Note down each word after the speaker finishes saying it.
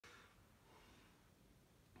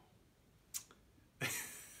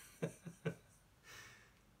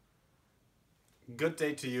good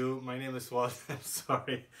day to you. My name is Walt. I'm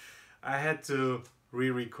sorry. I had to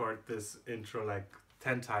re-record this intro like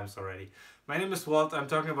 10 times already. My name is Walt. I'm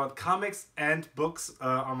talking about comics and books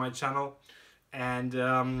on my channel. And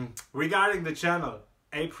regarding the channel,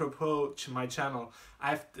 apropos to my channel,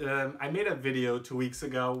 I made a video 2 weeks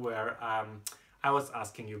ago where I was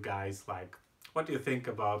asking you guys like, what do you think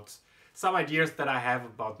about some ideas that I have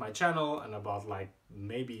about my channel and about like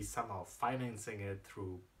maybe somehow financing it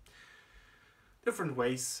through different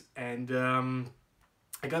ways. And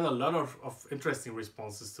I got a lot of interesting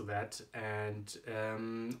responses to that, and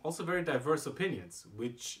also very diverse opinions,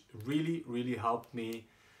 which really helped me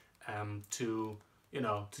to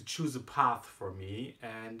choose a path for me.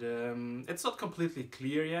 And it's not completely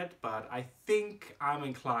clear yet, but I think I'm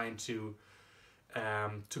inclined to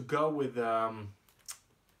go with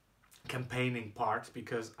campaigning part,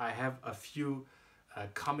 because I have a few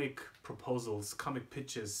comic proposals, comic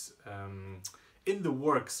pitches in the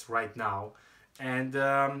works right now. And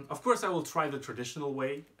of course I will try the traditional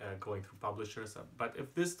way, going through publishers, but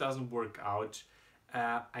if this doesn't work out,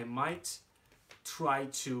 I might try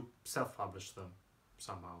to self-publish them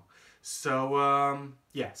somehow. So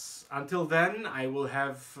yes, until then I will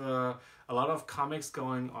have a lot of comics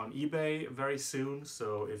going on eBay very soon.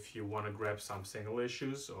 So if you want to grab some single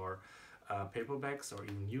issues or paperbacks or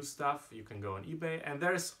even new stuff, you can go on eBay. And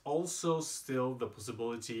there's also still the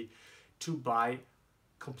possibility to buy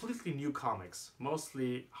completely new comics,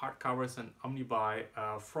 mostly hardcovers and omnibuy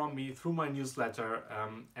from me through my newsletter,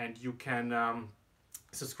 and you can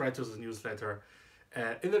subscribe to the newsletter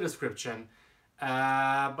in the description.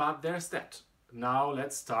 But there's that. Now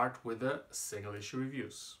let's start with the single issue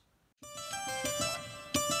reviews.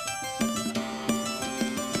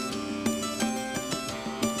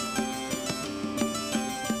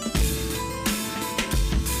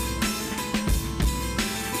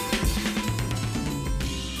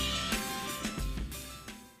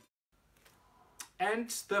 And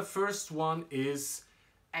the first one is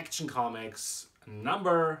Action Comics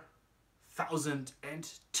number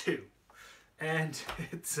 1002. And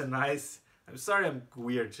it's a nice, I'm sorry I'm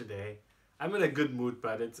weird today. I'm in a good mood,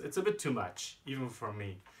 but it's a bit too much, even for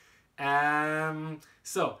me.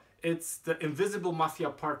 So it's the Invisible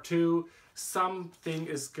Mafia Part 2. Something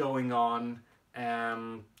is going on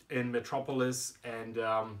in Metropolis, and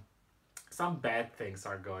some bad things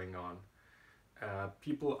are going on.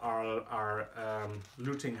 People are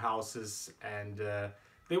looting houses, and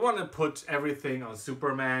they want to put everything on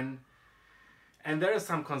Superman. And there is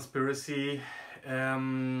some conspiracy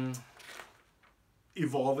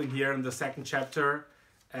evolving here in the second chapter,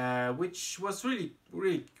 which was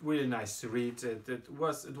really nice to read. It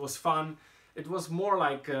was fun. It was more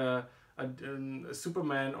like a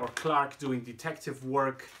Superman or Clark doing detective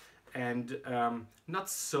work, and not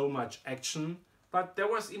so much action. But there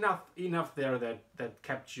was enough there that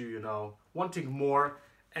kept you, wanting more.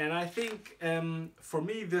 And I think for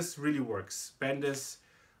me this really works. Bendis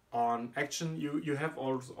on action. You have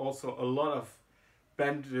also a lot of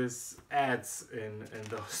Bendis ads in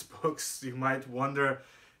those books. You might wonder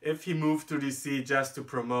if he moved to DC just to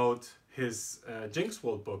promote his Jinx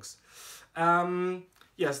World books.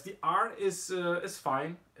 Yes, the art is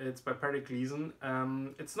fine. It's by Perry Gleason.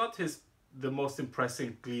 It's not the most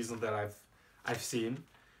impressive Gleason that I've seen.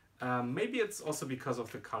 Maybe it's also because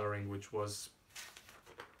of the coloring, which was,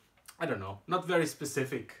 I don't know, not very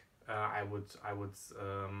specific. I would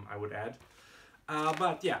add,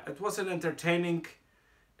 but yeah, it was an entertaining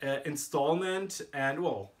installment, and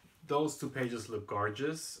well, those 2 pages look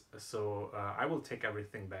gorgeous. So I will take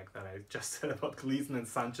everything back that I just said about Gleason and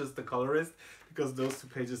Sanchez, the colorist, because those 2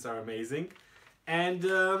 pages are amazing. And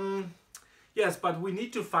yes, but we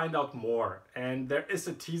need to find out more, and there is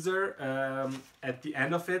a teaser at the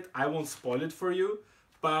end of it. I won't spoil it for you,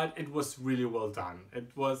 but it was really well done.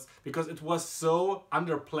 It was because it was so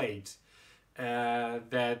underplayed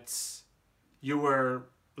that you were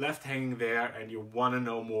left hanging there and you want to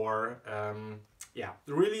know more. Yeah,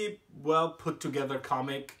 really well put together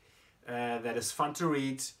comic that is fun to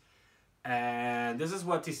read, and this is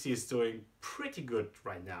what DC is doing pretty good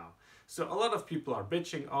right now. So a lot of people are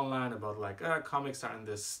bitching online about like comics are in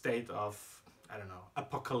this state of, I don't know,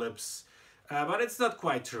 apocalypse, but it's not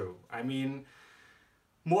quite true. I mean,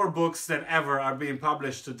 more books than ever are being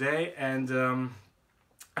published today, and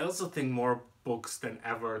I also think more books than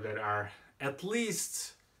ever that are at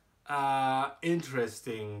least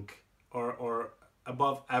interesting or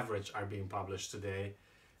above average are being published today.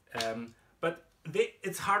 But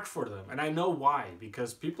it's hard for them, and I know why,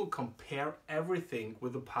 because people compare everything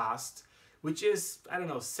with the past, which is, I don't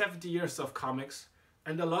know, 70 years of comics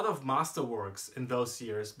and a lot of masterworks in those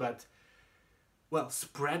years, but well,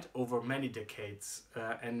 spread over many decades.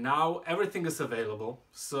 And now everything is available.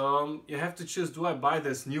 So you have to choose, do I buy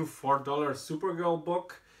this new $4 Supergirl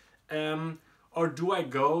book? Or do I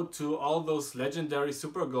go to all those legendary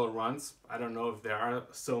Supergirl runs? I don't know if there are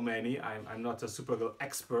so many. I'm not a Supergirl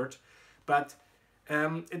expert. But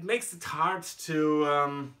it makes it hard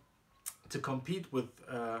to compete with...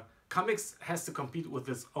 comics has to compete with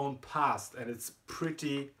its own past, and it's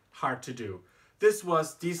pretty hard to do. This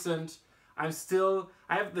was decent. I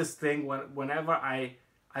have this thing whenever I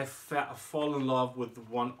fall in love with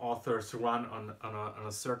one author's run on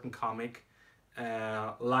a certain comic,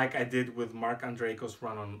 like I did with Mark Andreiko's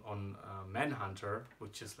run on Manhunter,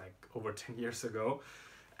 which is like over 10 years ago.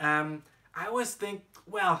 I always think,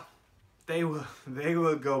 well, they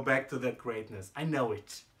will go back to that greatness. I know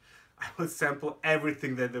it. I will sample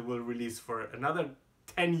everything that they will release for another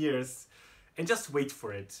 10 years and just wait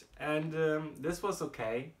for it. And this was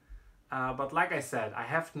okay. But like I said, I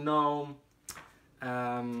have no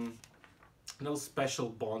special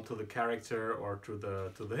bond to the character or to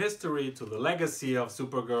the history, to the legacy of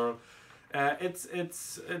Supergirl.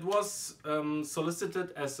 It was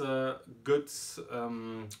solicited as a good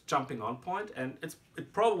jumping on point, and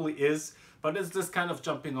it probably is, but it's this kind of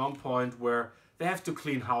jumping on point where they have to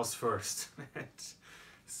clean house first.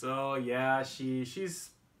 So yeah, she's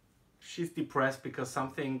depressed because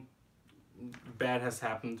something bad has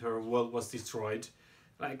happened. Her world was destroyed,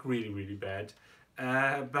 like really, really bad.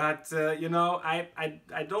 But you know,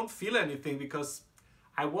 I don't feel anything because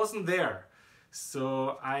I wasn't there.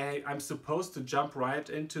 So I'm supposed to jump right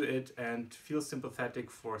into it and feel sympathetic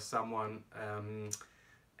for someone,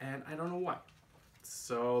 and I don't know why.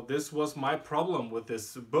 So this was my problem with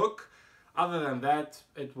this book. Other than that,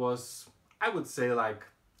 it was, I would say, like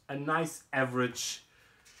a nice average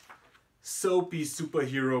soapy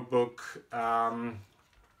superhero book.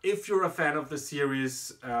 If you're a fan of the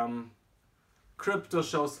series, Crypto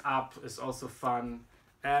shows up, is also fun.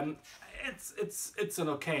 It's an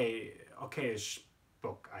okayish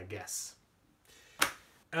book, I guess.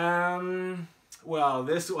 Well,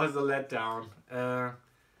 this was a letdown,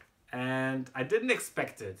 and I didn't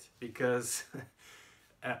expect it because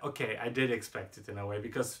okay, I did expect it in a way,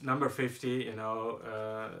 because number 50, you know,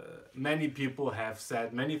 many people have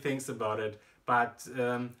said many things about it, but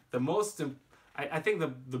I think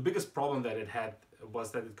the biggest problem that it had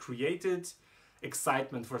was that it created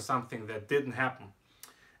excitement for something that didn't happen.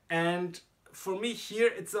 And for me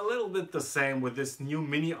here, it's a little bit the same with this new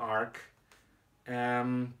mini arc,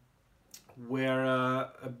 where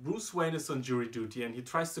Bruce Wayne is on jury duty and he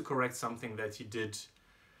tries to correct something that he did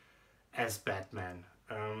as Batman.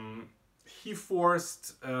 He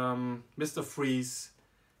forced Mr. Freeze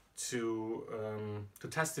to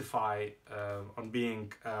testify on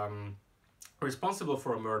being responsible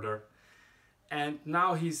for a murder, and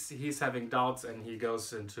now he's having doubts, and he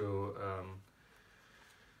goes into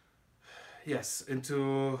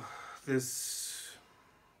into this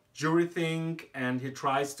jury thing, and he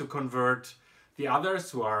tries to convert the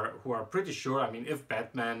others who are pretty sure. I mean, if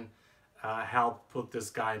Batman helped put this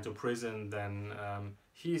guy into prison, then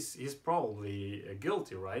he's probably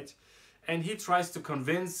guilty, right? And he tries to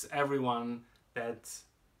convince everyone that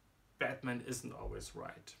Batman isn't always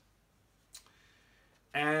right.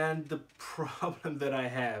 And the problem that I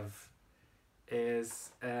have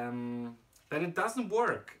is that it doesn't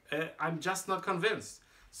work. I'm just not convinced.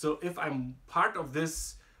 So if I'm part of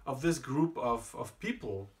this group of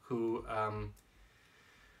people who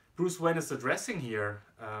Bruce Wayne is addressing here,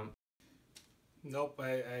 nope,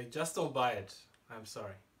 I just don't buy it. I'm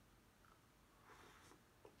sorry.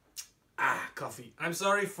 Coffee. I'm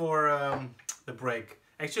sorry for the break.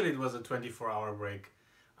 Actually, it was a 24-hour break.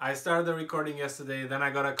 I started the recording yesterday, then I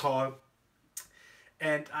got a call,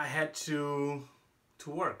 and I had to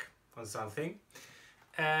work on something.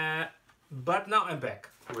 But now I'm back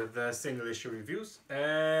with single issue reviews,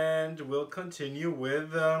 and we'll continue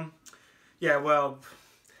with the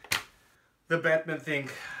Batman thing.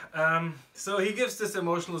 So he gives this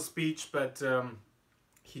emotional speech, but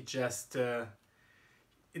he just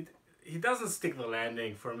he doesn't stick the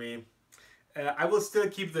landing for me. I will still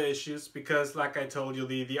keep the issues because, like I told you,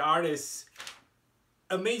 the art is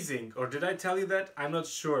amazing. Or did I tell you that? I'm not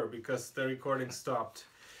sure because the recording stopped.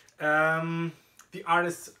 The art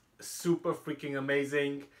is super freaking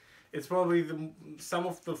amazing. It's probably some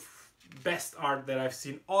of the best art that I've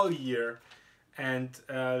seen all year. And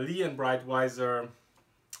Lee and Breitweiser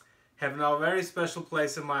have now a very special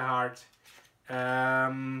place in my heart.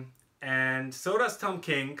 And so does Tom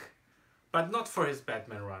King, but not for his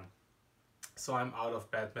Batman run. So I'm out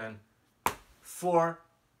of Batman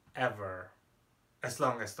forever. as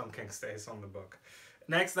long as Tom King stays on the book.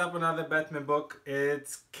 Next up, another Batman book.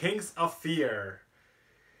 It's Kings of Fear,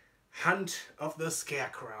 Hunt of the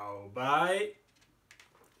Scarecrow by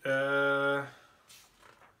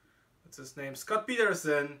what's his name? Scott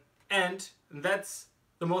Peterson. And that's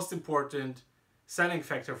the most important selling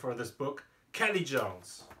factor for this book. Kelly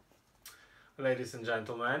Jones, ladies and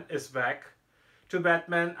gentlemen, is back to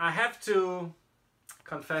Batman. I have to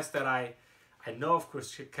confess that I know, of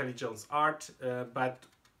course, Kelly Jones' art, but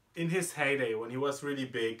in his heyday, when he was really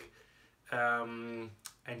big, and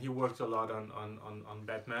he worked a lot on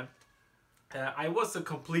Batman, I was a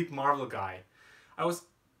complete Marvel guy. I was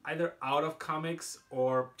either out of comics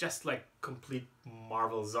or just like complete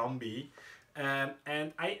Marvel zombie. And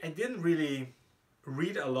I didn't really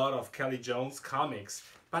read a lot of Kelly Jones comics,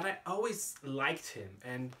 but I always liked him.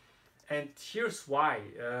 And here's why.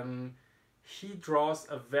 He draws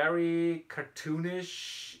a very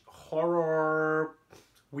cartoonish, horror,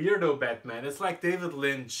 weirdo Batman. It's like David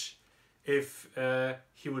Lynch if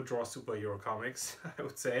he would draw superhero comics, I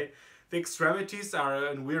would say. The extremities are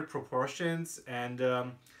in weird proportions, and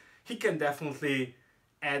he can definitely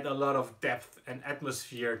add a lot of depth and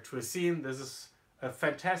atmosphere to a scene. This is a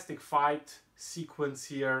fantastic fight sequence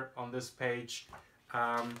here on this page.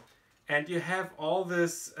 And you have all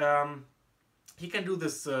this, he can do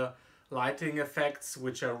this lighting effects,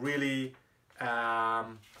 which are really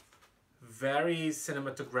very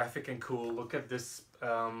cinematographic and cool. Look at this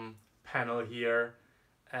panel here.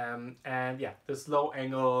 And yeah, this low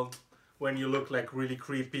angle when you look like really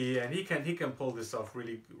creepy, and he can pull this off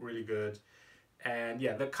really good. And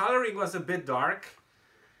yeah, the coloring was a bit dark.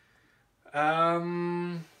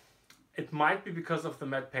 It might be because of the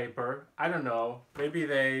matte paper. I don't know. Maybe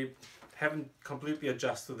they haven't completely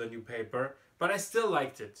adjusted to the new paper, but I still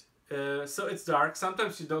liked it. So it's dark.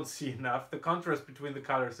 Sometimes you don't see enough. The contrast between the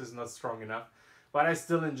colors is not strong enough, but I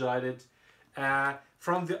still enjoyed it.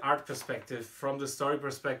 From the art perspective, from the story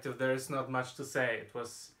perspective, there is not much to say. It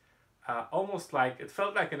was almost like, it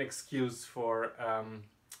felt like an excuse for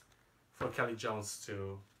Kelly Jones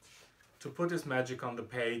to put his magic on the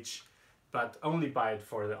page, but only buy it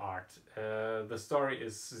for the art. The story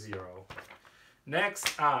is zero.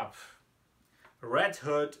 Next up, Red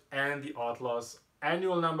Hood and the Outlaws,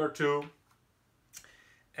 annual number 2.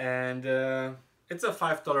 And it's a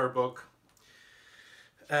 $5 book.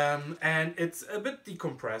 And it's a bit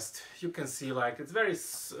decompressed. You can see like it's very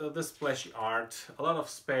the splashy art, a lot of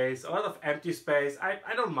space, a lot of empty space.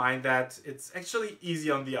 I don't mind that. It's actually easy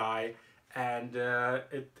on the eye, and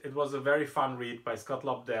it was a very fun read by Scott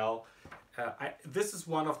Lobdell. This is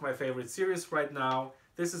one of my favorite series right now.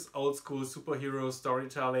 This is old school superhero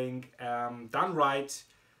storytelling, done right,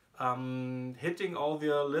 hitting all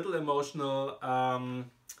the little emotional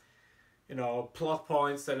you know, plot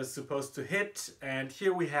points that is supposed to hit. And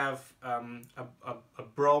here we have a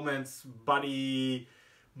bromance buddy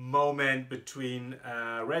moment between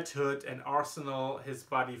Red Hood and Arsenal, his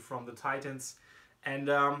buddy from the Titans. And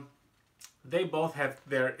they both have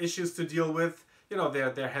their issues to deal with. You know,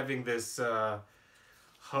 they're having this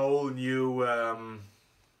whole new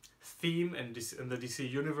theme in the DC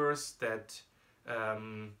universe that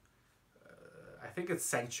I think it's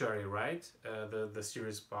Sanctuary, right? The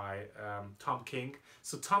series by Tom King.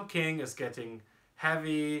 So Tom King is getting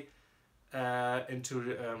heavy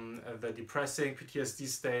into the depressing PTSD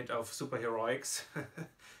state of superheroics.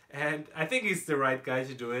 And I think he's the right guy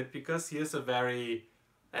to do it, because he is a very,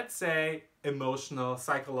 let's say, emotional,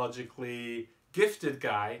 psychologically gifted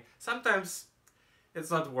guy. Sometimes it's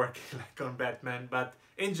not working like on Batman, but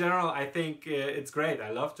in general, I think it's great. I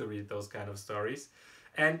love to read those kind of stories.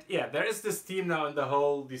 And yeah, there is this theme now in the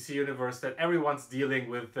whole DC universe that everyone's dealing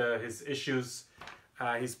with his issues,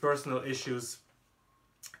 his personal issues,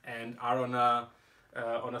 and are on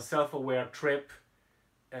a self-aware trip,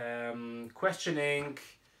 questioning,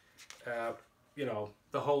 you know,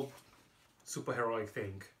 the whole superheroic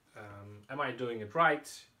thing. Am I doing it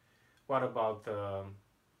right? What about the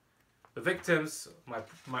victims?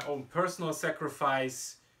 My own personal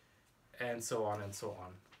sacrifice, and so on and so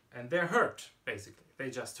on. And they're hurt, basically. They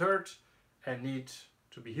just hurt and need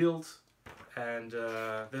to be healed. And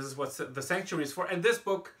this is what the Sanctuary is for. And this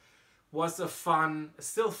book was a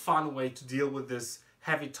still fun way to deal with this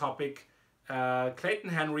heavy topic. Clayton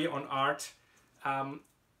Henry on art.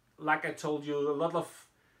 Like I told you, a lot of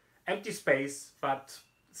empty space, but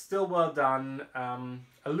still well done.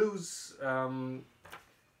 A loose,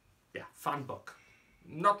 yeah, fun book.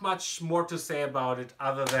 Not much more to say about it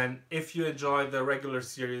other than if you enjoy the regular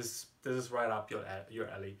series, this is right up your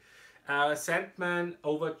alley. Sandman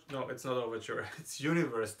no, it's not Overture, it's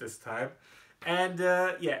Universe this time. And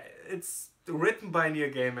yeah, it's written by Neil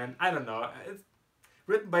Gaiman. I don't know. It's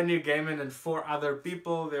written by Neil Gaiman and 4 other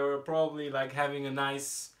people. They were probably like having a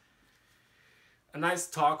nice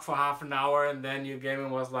talk for half an hour, and then Neil Gaiman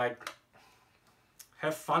was like,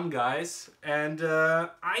 "Have fun, guys." And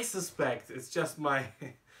I suspect it's just my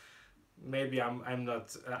maybe I'm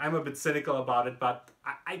not I'm a bit cynical about it, but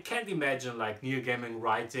I can't imagine like Neil Gaiman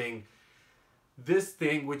writing this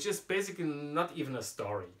thing, which is basically not even a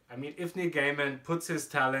story. I mean, if Neil Gaiman puts his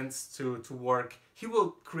talents to work, he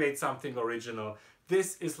will create something original.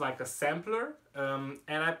 This is like a sampler,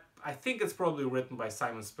 and I think it's probably written by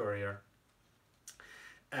Simon Spurrier.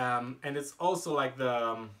 And it's also like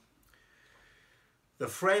the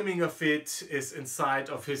framing of it is inside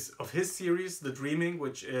of his series, The Dreaming,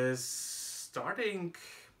 which is starting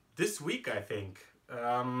this week, I think.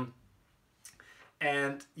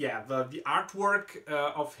 And yeah, the artwork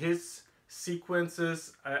of his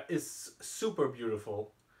sequences is super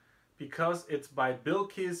beautiful because it's by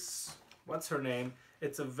Bilquis, what's her name?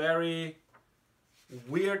 It's a very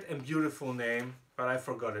weird and beautiful name, but I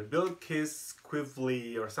forgot it. Bilquis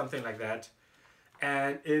Quively or something like that.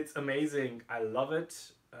 And it's amazing. I love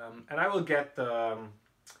it. And I will get the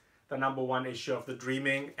 #1 issue of The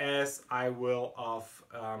Dreaming, as I will of,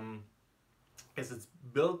 as it's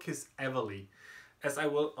Bilquis Everly, as I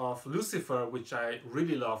will of Lucifer, which I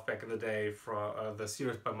really loved back in the day. For the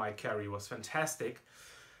series by Mike Carey was fantastic.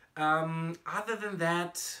 Other than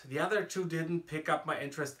that, the other 2 didn't pick up my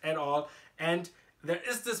interest at all. And there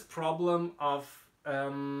is this problem of,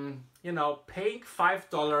 you know, paying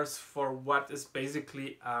 $5 for what is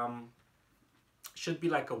basically should be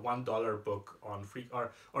like a $1 book on free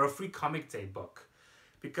or a free comic day book,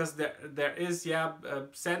 because there is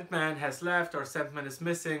Sandman has left or Sandman is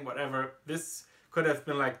missing, whatever. This could have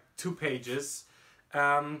been like 2 pages,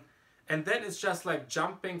 and then it's just like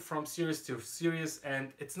jumping from series to series,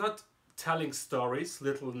 and it's not telling stories,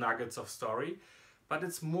 little nuggets of story, but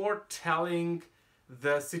it's more telling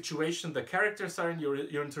the situation the characters are in.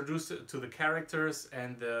 You're introduced to the characters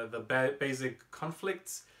and the basic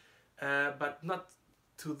conflicts, but not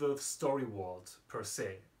to the story world per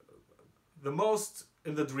se. The most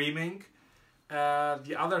in The Dreaming.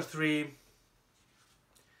 The other 3,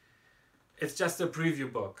 it's just a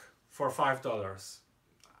preview book for $5.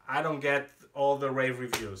 I don't get all the rave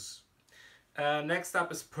reviews. Next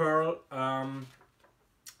up is Pearl,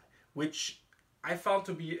 which I found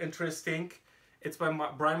to be interesting. It's by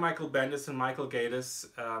Brian Michael Bendis and Michael Gaydos,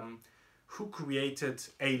 who created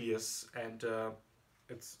Alias, and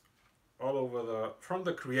it's all over from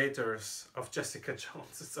the creators of Jessica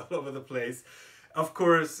Jones. It's all over the place. Of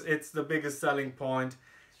course, it's the biggest selling point,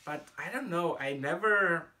 but I don't know. I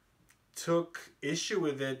never took issue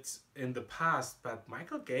with it in the past, but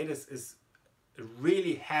Michael Gaydos is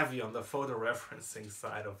really heavy on the photo referencing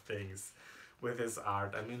side of things with his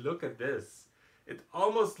art. I mean, look at this. It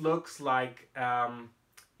almost looks like,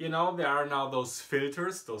 you know, there are now those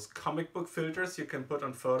filters, those comic book filters you can put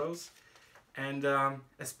on photos. And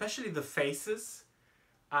especially the faces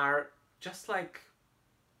are just like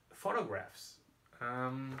photographs.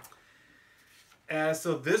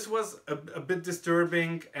 So this was a bit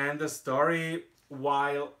disturbing, and the story,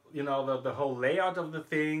 while, you know, the whole layout of the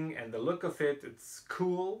thing and the look of it, it's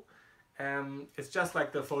cool. It's just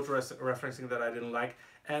like the photo referencing that I didn't like.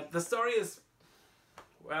 And the story is,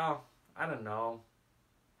 well, I don't know.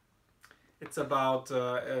 It's about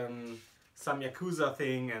some Yakuza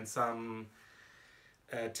thing and some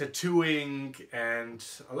tattooing and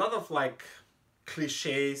a lot of like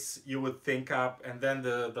cliches you would think up, and then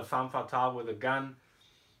the femme fatale with a gun.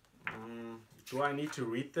 Do I need to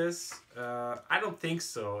read this? I don't think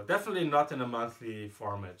so. Definitely not in a monthly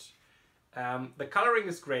format. The coloring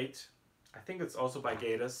is great. I think it's also by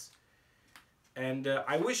Gaydos. And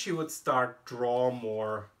I wish he would start draw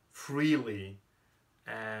more freely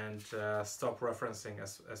and stop referencing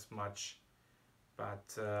as much.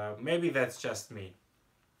 But maybe that's just me.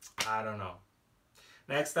 I don't know.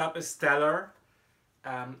 Next up is Stellar.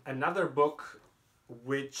 Another book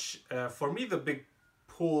which, for me, the big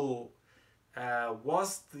pull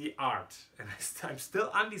was the art. And I'm still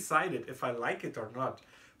undecided if I like it or not.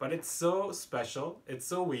 But it's so special. It's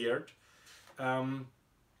so weird.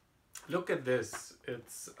 Look at this.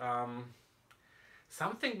 It's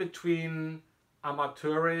something between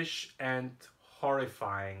amateurish and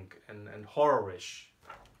horrifying and horrorish.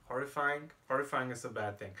 Horrifying is a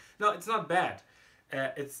bad thing. No, it's not bad.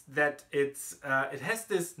 It's that it has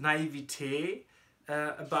this naivete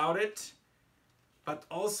about it, but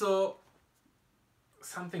also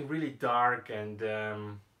something really dark and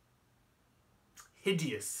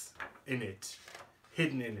hideous in it,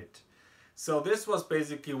 hidden in it. So this was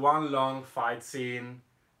basically one long fight scene,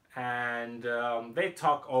 and they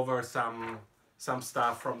talk over some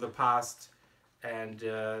stuff from the past, and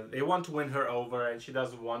they want to win her over, and she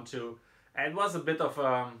doesn't want to. And it was a bit of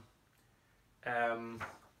a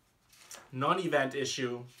non-event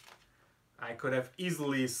issue. I could have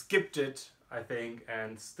easily skipped it, I think,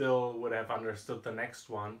 and still would have understood the next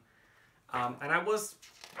one. And I was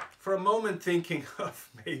for a moment thinking of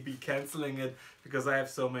maybe canceling it because I have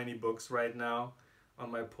so many books right now on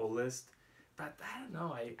my pull list. But I don't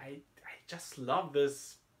know, I just love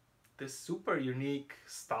this super unique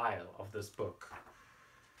style of this book.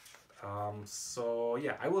 So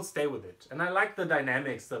yeah, I will stay with it. And I like the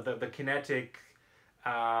dynamics, the kinetic,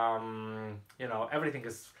 you know, everything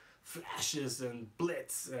is flashes and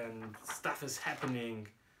blitz and stuff is happening.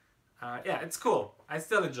 Yeah, it's cool. I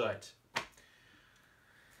still enjoy it.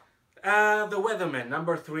 The Weatherman,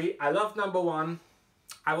 number 3. I love number 1.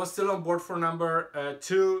 I was still on board for number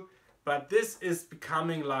 2, but this is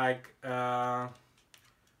becoming like a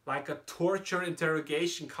torture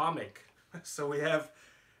interrogation comic. So we have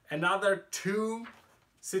another 2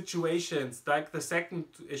 situations. Like the second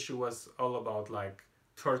issue was all about like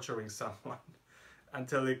torturing someone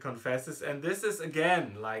until he confesses, and this is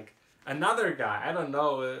again like another guy. I don't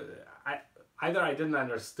know. Either I didn't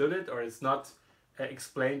understood it or it's not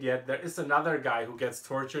explained yet. There is another guy who gets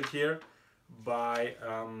tortured here by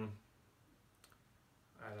I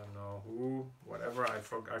don't know who, whatever. I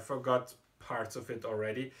forgot parts of it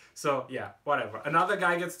already. So yeah, whatever. Another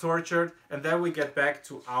guy gets tortured, and then we get back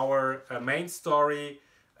to our main story,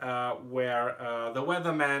 where the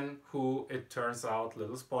Weatherman, who it turns out,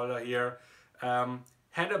 little spoiler here,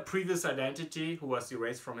 had a previous identity who was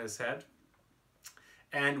erased from his head,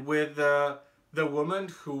 and with the woman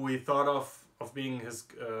who we thought of being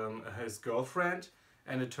his girlfriend,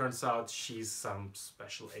 and it turns out she's some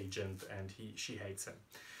special agent, and she hates him.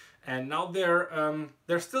 And now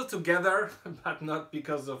they're still together, but not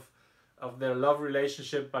because of their love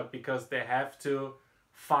relationship, but because they have to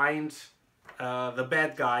find the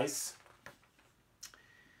bad guys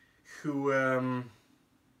who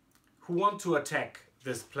want to attack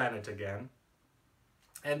this planet again.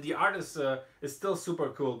 And the art is still super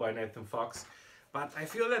cool by Nathan Fox, but I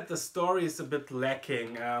feel that the story is a bit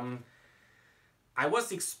lacking. I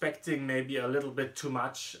was expecting maybe a little bit too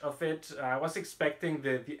much of it. I was expecting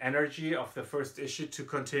the energy of the first issue to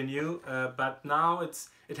continue, but now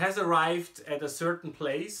it has arrived at a certain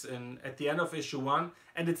place at the end of issue 1,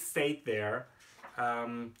 and it stayed there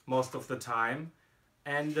most of the time.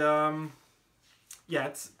 And yeah,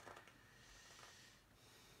 it's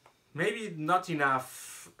maybe not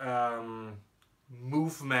enough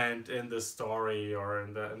movement in the story or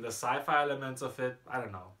in the sci-fi elements of it. I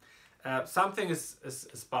don't know. Something is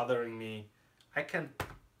bothering me. I can't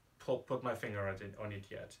put my finger on it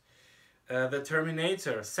yet. The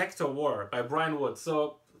Terminator, Sector War by Brian Wood.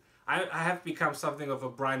 So I have become something of a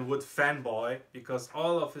Brian Wood fanboy because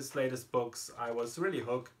all of his latest books I was really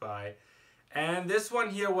hooked by. And this one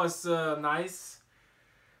here was nice,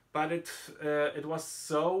 but it was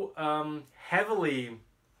so heavily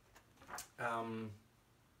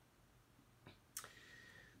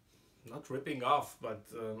not ripping off, but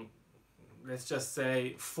let's just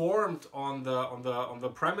say formed on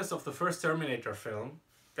the premise of the first Terminator film,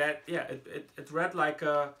 that yeah, it read like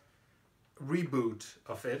a reboot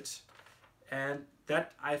of it, and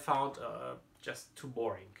that I found just too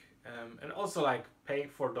boring. And also like paying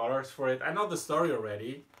 $4 for it. I know the story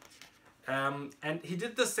already. And he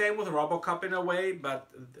did the same with RoboCop in a way, but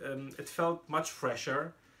it felt much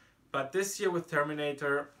fresher. But this year with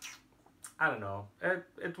Terminator, I don't know.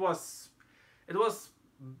 It was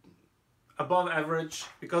above average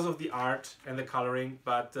because of the art and the coloring,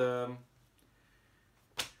 but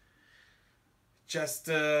just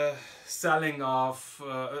selling off,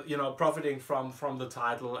 you know, profiting from the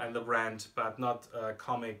title and the brand, but not a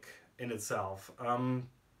comic in itself.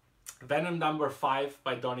 Venom number 5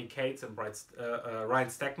 by Donny Cates and Ryan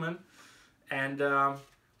Stegman. And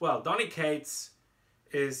well, Donny Cates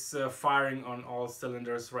is firing on all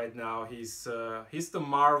cylinders right now. He's the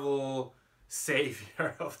Marvel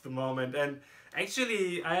savior of the moment. And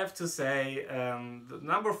actually, I have to say, the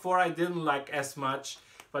number 4 I didn't like as much,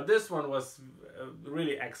 but this one was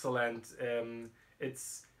really excellent.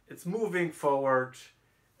 It's moving forward,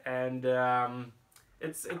 and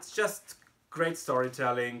it's just great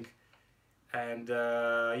storytelling. And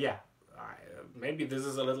yeah, maybe this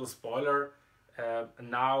is a little spoiler.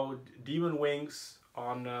 Now Demon Wings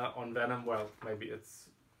on Venom. Well, maybe it's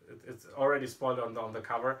already spoiled on the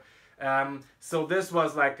cover. So this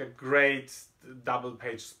was like a great double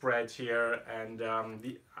page spread here, and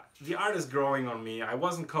the art is growing on me. I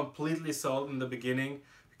wasn't completely sold in the beginning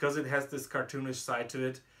because it has this cartoonish side to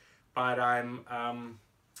it, but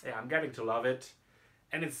yeah, I'm getting to love it,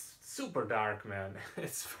 and it's super dark, man.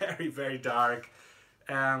 It's very, very dark,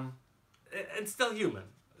 and still human.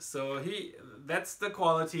 So that's the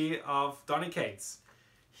quality of Donny Cates.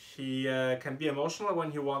 He can be emotional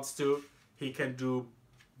when he wants to. He can do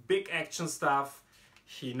big action stuff.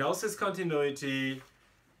 He knows his continuity.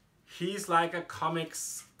 He's like a comic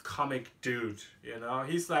dude, you know?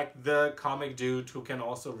 He's like the comic dude who can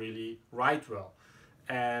also really write well.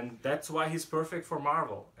 And that's why he's perfect for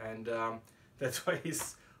Marvel. And that's why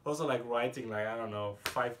he's also like writing like, I don't know,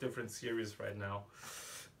 5 different series right now.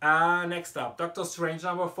 Next up, Doctor Strange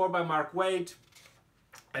 #4 by Mark Waid.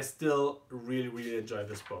 I still really, really enjoy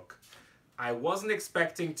this book. I wasn't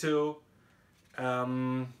expecting to,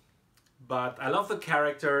 but I love the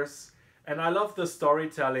characters and I love the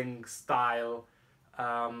storytelling style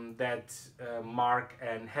that Mark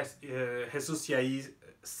and Jesus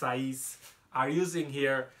Saiz are using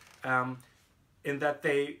here, in that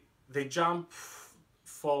they jump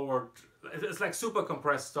forward. It's like super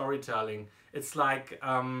compressed storytelling. It's like,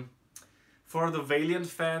 for the Valiant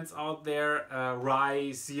fans out there,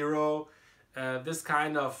 Rai Zero, this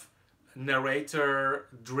kind of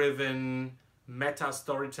narrator-driven meta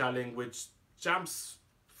storytelling which jumps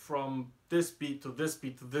from this beat to this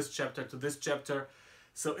beat to this chapter to this chapter.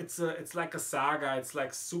 So it's like a saga. It's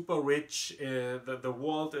like super rich. The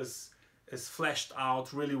world is fleshed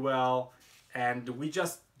out really well, and we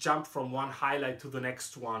just jump from one highlight to the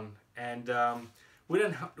next one, and we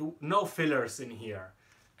don't have no fillers in here,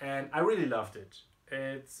 and I really loved it.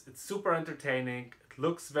 It's super entertaining. It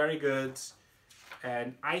looks very good,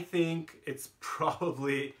 and I think it's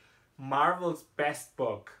probably Marvel's best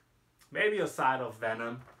book, maybe aside of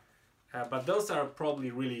Venom. But those are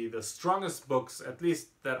probably really the strongest books, at least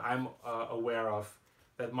that I'm aware of,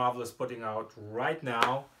 that Marvel is putting out right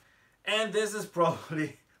now. And this is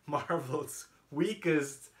probably Marvel's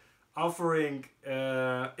weakest offering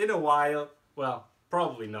in a while. Well,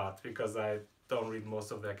 probably not, because I don't read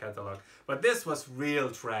most of their catalog. But this was real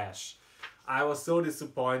trash. I was so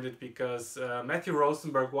disappointed because Matthew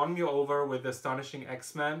Rosenberg won me over with Astonishing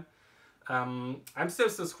X-Men. I'm still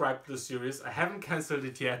subscribed to the series. I haven't cancelled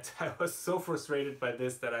it yet. I was so frustrated by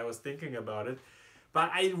this that I was thinking about it.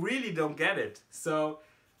 But I really don't get it. So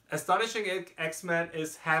Astonishing X-Men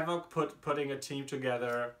is Havoc putting a team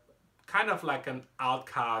together, kind of like an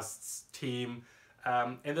Outcasts team,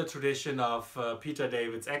 in the tradition of Peter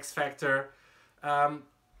David's X Factor.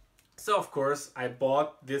 So of course I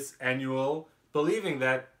bought this annual, believing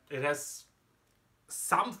that it has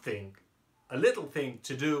something, a little thing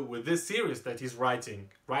to do with this series that he's writing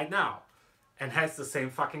right now, and has the same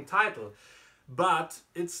fucking title. But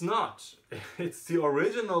it's not. It's the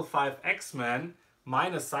original 5 X-Men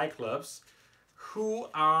minus Cyclops, who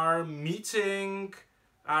are meeting,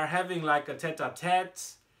 are having like a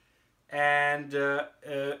tete-a-tete, and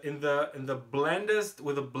in the blendest,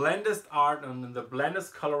 with the blendest art and in the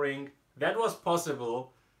blendest coloring that was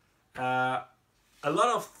possible. A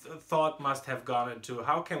lot of thought must have gone into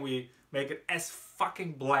how can we make it as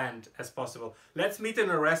fucking bland as possible. Let's meet in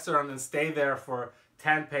a restaurant and stay there for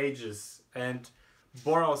 10 pages and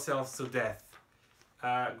bore ourselves to death.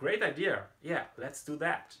 Great idea. Yeah, let's do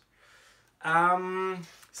that.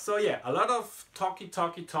 So yeah, a lot of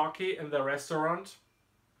talky in the restaurant.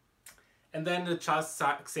 And then the Charles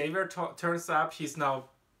Xavier turns up. He's now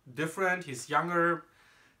different. He's younger.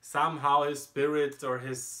 Somehow his spirit or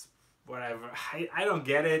his whatever, I don't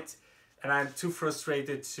get it. And I'm too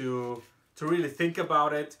frustrated to really think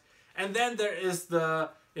about it. And then there is the,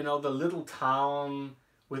 you know, the little town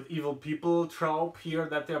with evil people trope here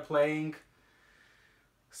that they're playing.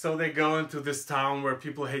 So they go into this town where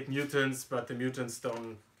people hate mutants, but the mutants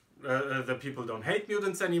don't, the people don't hate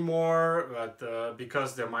mutants anymore, but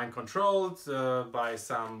because they're mind controlled by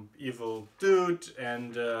some evil dude,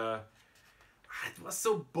 and it was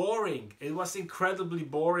so boring. It was incredibly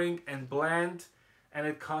boring and bland, and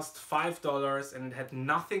it cost $5, and it had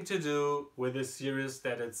nothing to do with the series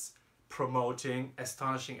that it's promoting,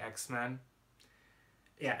 Astonishing X-Men.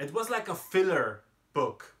 Yeah, it was like a filler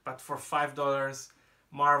book, but for $5.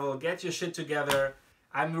 Marvel, get your shit together.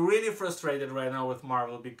 I'm really frustrated right now with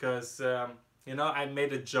Marvel because, you know, I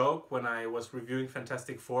made a joke when I was reviewing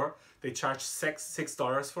Fantastic Four. They charged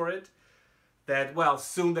 $6 for it. That, well,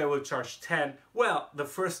 soon they will charge 10. Well, the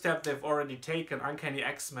first step they've already taken, Uncanny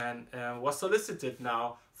X-Men, was solicited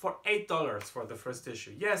now for $8 for the first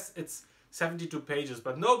issue. Yes, it's 72 pages,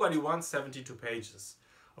 but nobody wants 72 pages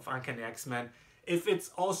of Uncanny X-Men. if it's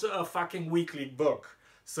also a fucking weekly book.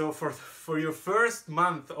 So for your first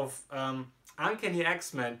month of Uncanny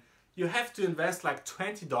X-Men, you have to invest like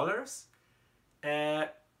 $20.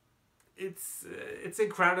 It's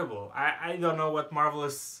incredible. I don't know what Marvel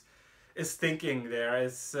is thinking there.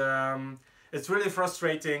 It's really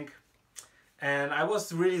frustrating, and I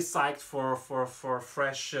was really psyched for a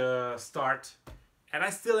fresh start, and I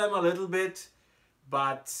still am a little bit,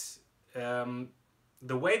 but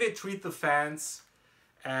the way they treat the fans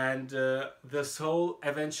and this whole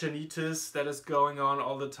Avengenitis that is going on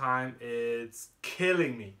all the time, it's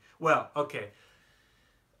killing me. Well, okay.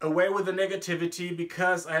 Away with the negativity,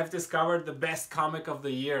 because I have discovered the best comic of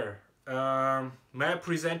the year. May I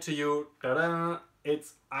present to you, ta-da,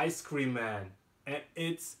 it's Ice Cream Man. And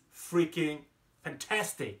it's freaking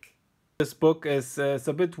fantastic. This book is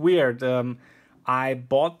a bit weird. I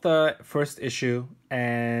bought the first issue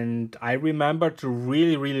and I remember to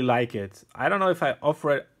really like it. I don't know if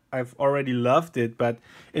I've already loved it, but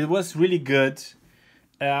it was really good.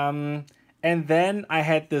 And then I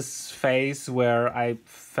had this phase where I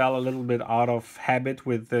fell a little bit out of habit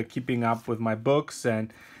with keeping up with my books,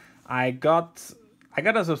 and I got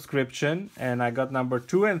a subscription, and I got number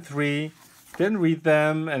 2 and 3, didn't read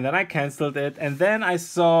them, and then I canceled it, and then I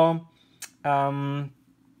saw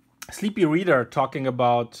Sleepy Reader talking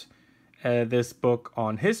about this book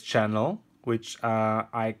on his channel, which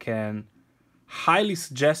I can highly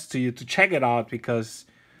suggest to you to check it out, because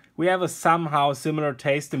we have a somehow similar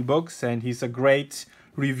taste in books, and he's a great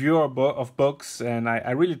reviewer of books, and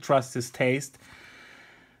I really trust his taste.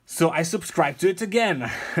 So I subscribed to it again.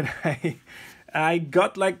 I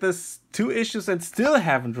got like this 2 issues and still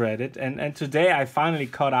haven't read it, and today I finally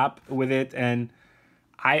caught up with it, and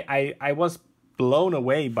I was blown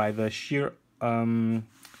away by the sheer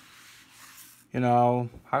you know,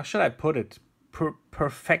 how should I put it,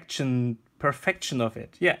 perfection of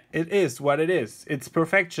it. Yeah, it is what it is. It's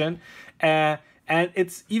perfection, and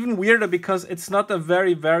it's even weirder because it's not a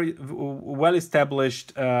very well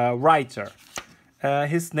established writer.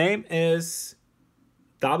 His name is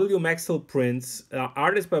W. Maxwell Prince,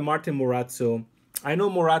 artist by Martin Morazzo. I know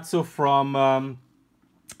Morazzo from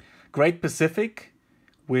Great Pacific,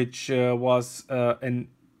 which was an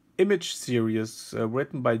Image series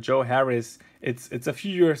written by Joe Harris. It's a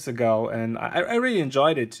few years ago, and I really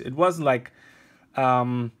enjoyed it. It wasn't like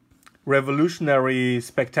revolutionary,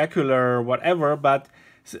 spectacular, whatever, but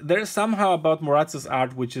there's somehow about Morazzo's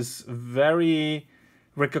art which is very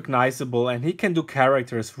recognizable, and he can do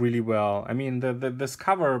characters really well. I mean, this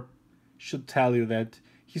cover should tell you that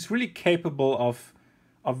he's really capable of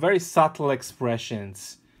very subtle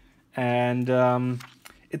expressions, and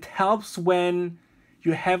it helps when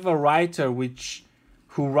you have a writer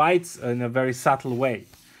who writes in a very subtle way.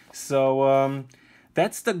 So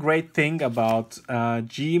that's the great thing about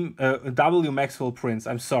W. Maxwell Prince.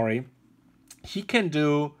 I'm sorry. He can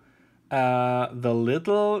do the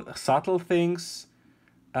little subtle things,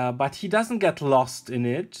 but he doesn't get lost in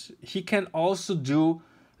it. He can also do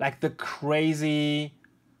like the crazy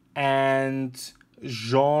and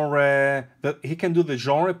genre. He can do the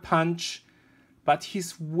genre punch, but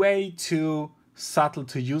he's way too subtle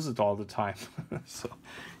to use it all the time. So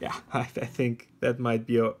yeah, I think that might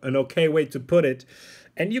be an okay way to put it.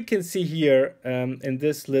 And you can see here in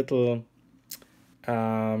this little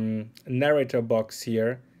narrator box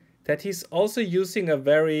here that he's also using a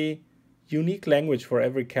very unique language for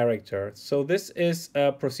every character. So this is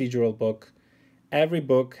a procedural book. Every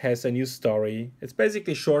book has a new story. It's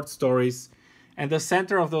basically short stories, and the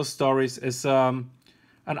center of those stories is an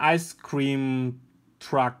ice cream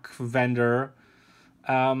truck vendor.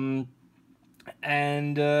 And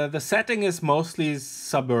the setting is mostly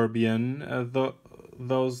suburban.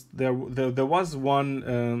 There was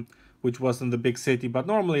one which was in the big city, but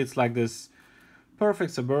normally it's like this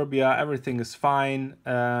perfect suburbia. Everything is fine.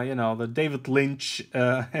 You know, the David Lynch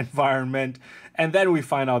environment, and then we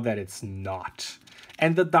find out that it's not.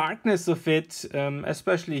 And the darkness of it,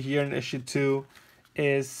 especially here in issue 2,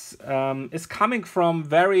 is coming from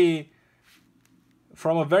a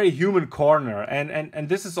very human corner, and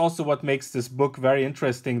this is also what makes this book very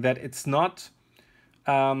interesting, that it's not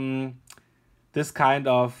this kind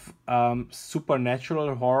of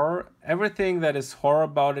supernatural horror. Everything that is horror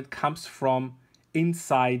about it comes from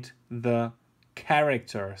inside the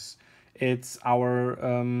characters. It's our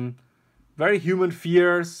very human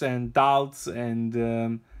fears and doubts, and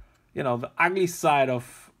you know, the ugly side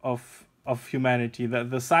of humanity,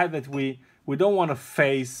 the side that we don't want to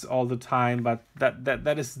face all the time, but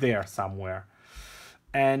that is there somewhere.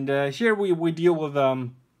 And here we deal with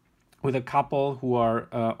a couple who are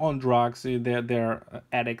on drugs. They're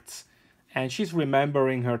addicts, and she's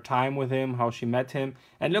remembering her time with him, how she met him.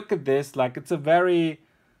 And look at this, like it's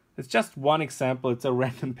just one example, it's a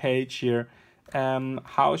random page here,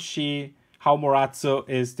 how Morazzo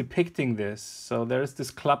is depicting this. So there's this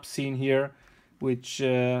club scene here, which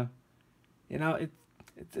it's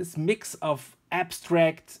this mix of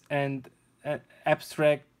abstract and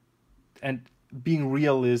being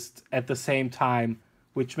realist at the same time,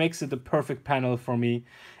 which makes it a perfect panel for me.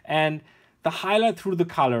 And the highlight through the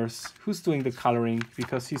colors. Who's doing the coloring?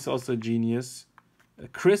 Because he's also a genius.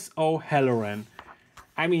 Chris O'Halloran.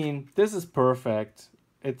 I mean, this is perfect.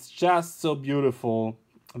 It's just so beautiful.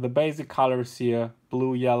 The basic colors here,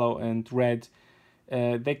 blue, yellow, and red.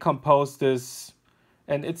 They compose this,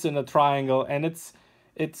 and it's in a triangle, and it's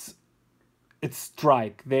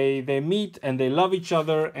strike. They meet and they love each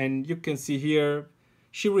other, and you can see here,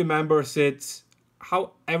 she remembers it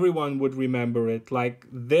how everyone would remember it. Like,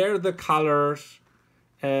 they're the colors,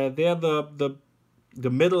 they're the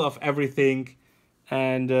middle of everything,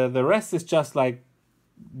 and the rest is just like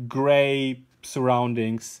gray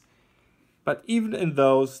surroundings. But even in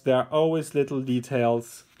those, there are always little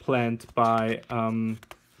details planned by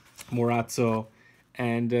Morazzo.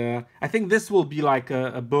 And I think this will be like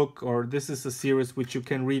a book, or this is a series which you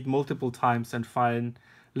can read multiple times and find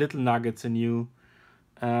little nuggets in you.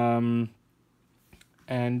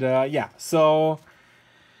 Yeah, so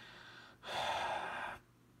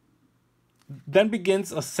then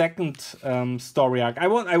begins a second story arc. I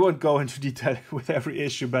won't go into detail with every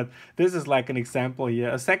issue, but this is like an example here.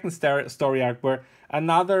 A second story arc where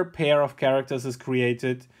another pair of characters is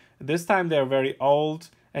created. This time they're very old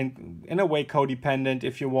and in a way codependent,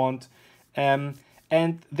 if you want. And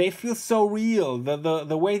they feel so real.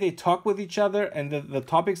 The way they talk with each other and the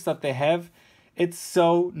topics that they have, it's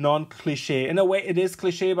so non-cliche. In a way, it is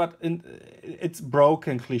cliche, but it's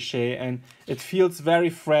broken cliche, and it feels very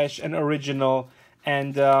fresh and original,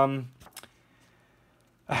 and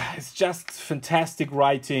it's just fantastic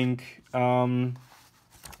writing. And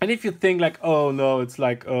if you think like, oh no, it's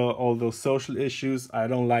like all those social issues, I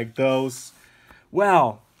don't like those.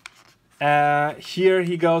 Well, here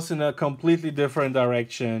he goes in a completely different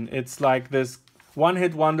direction. It's like this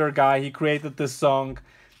one-hit wonder guy. He created this song,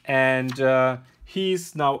 and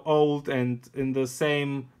he's now old and in the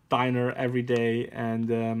same diner every day,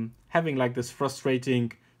 and having like this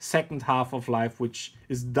frustrating second half of life, which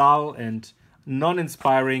is dull and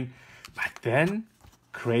non-inspiring. But then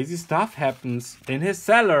crazy stuff happens in his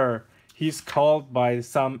cellar. He's called by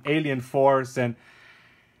some alien force, and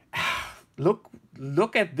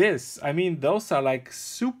look at this. I mean, those are like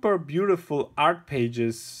super beautiful art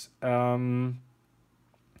pages.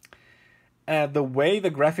 The way the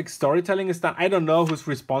graphic storytelling is done, I don't know who's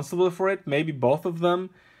responsible for it. Maybe both of them.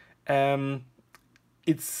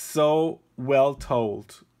 It's so well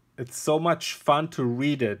told. It's so much fun to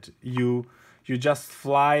read it. You just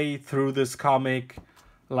fly through this comic,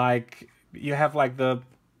 like you have like the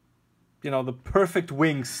perfect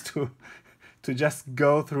wings to just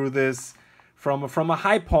go through this from a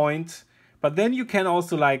high point. But then you can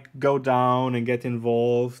also like go down and get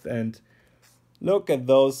involved and look at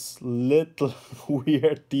those little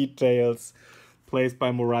weird details placed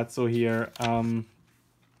by Morazzo here.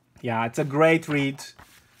 Yeah, it's a great read.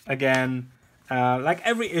 Again, like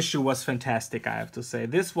every issue was fantastic, I have to say.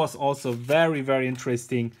 This was also very, very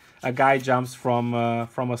interesting. A guy jumps from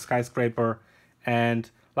a skyscraper, and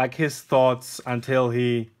like his thoughts until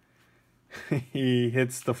he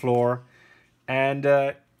hits the floor. And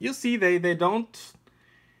you see, they don't...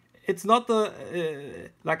 It's not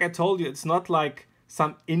like I told you, it's not like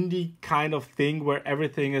some indie kind of thing where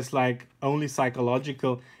everything is like only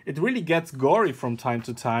psychological. It really gets gory from time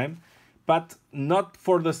to time, but not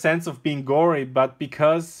for the sense of being gory, but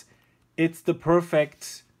because it's the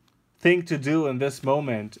perfect thing to do in this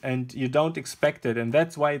moment, and you don't expect it, and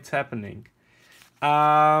that's why it's happening.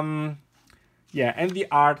 Yeah, and the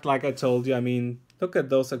art, like I told you, I mean, look at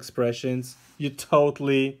those expressions. You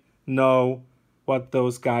totally know what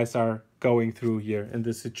those guys are going through here in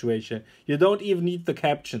this situation. You don't even need the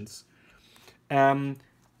captions.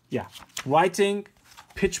 Yeah, writing,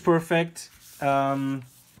 pitch perfect. Art,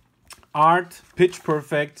 pitch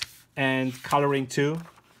perfect, and coloring too.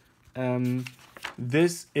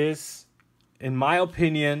 This is, in my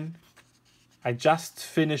opinion, I just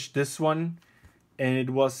finished this one, and it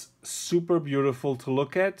was super beautiful to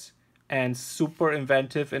look at and super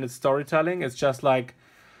inventive in its storytelling. It's just like,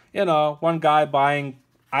 one guy buying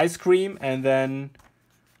ice cream, and then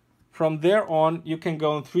from there on you can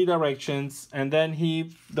go in three directions, and then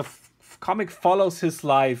the comic follows his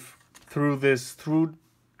life through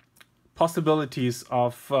possibilities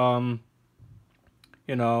of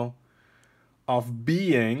of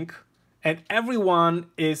being, and everyone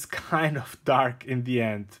is kind of dark in the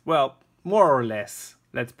end. Well, more or less,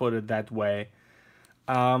 let's put it that way.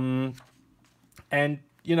 And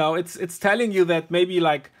you know, it's telling you that maybe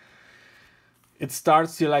like it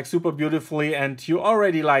starts you like super beautifully, and you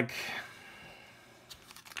already like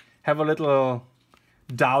have a little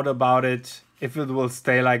doubt about it if it will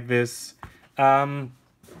stay like this.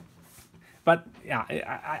 But yeah,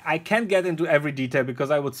 I can't get into every detail because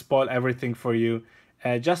I would spoil everything for you.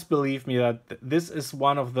 Just believe me that this is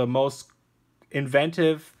one of the most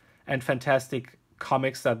inventive and fantastic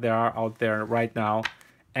comics that there are out there right now,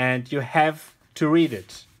 and you have to read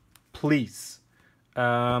it, please.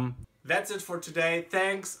 That's it for today.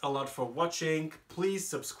 Thanks a lot for watching. Please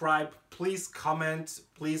subscribe, please comment,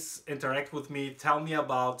 please interact with me. Tell me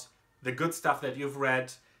about the good stuff that you've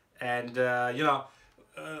read, and you know,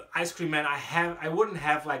 Ice Cream Man, I wouldn't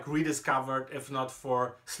have like rediscovered if not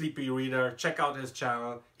for Sleepy Reader. Check out his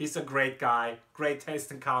channel. He's a great guy, great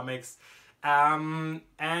taste in comics. And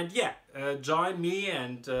yeah, join me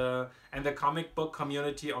and the comic book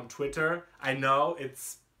community on Twitter. I know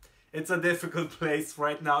it's a difficult place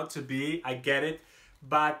right now to be, I get it,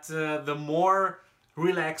 but the more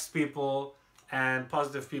relaxed people and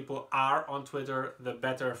positive people are on Twitter, the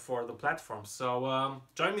better for the platform. So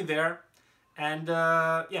join me there. And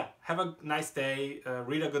yeah, have a nice day,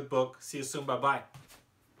 read a good book. See you soon, bye-bye.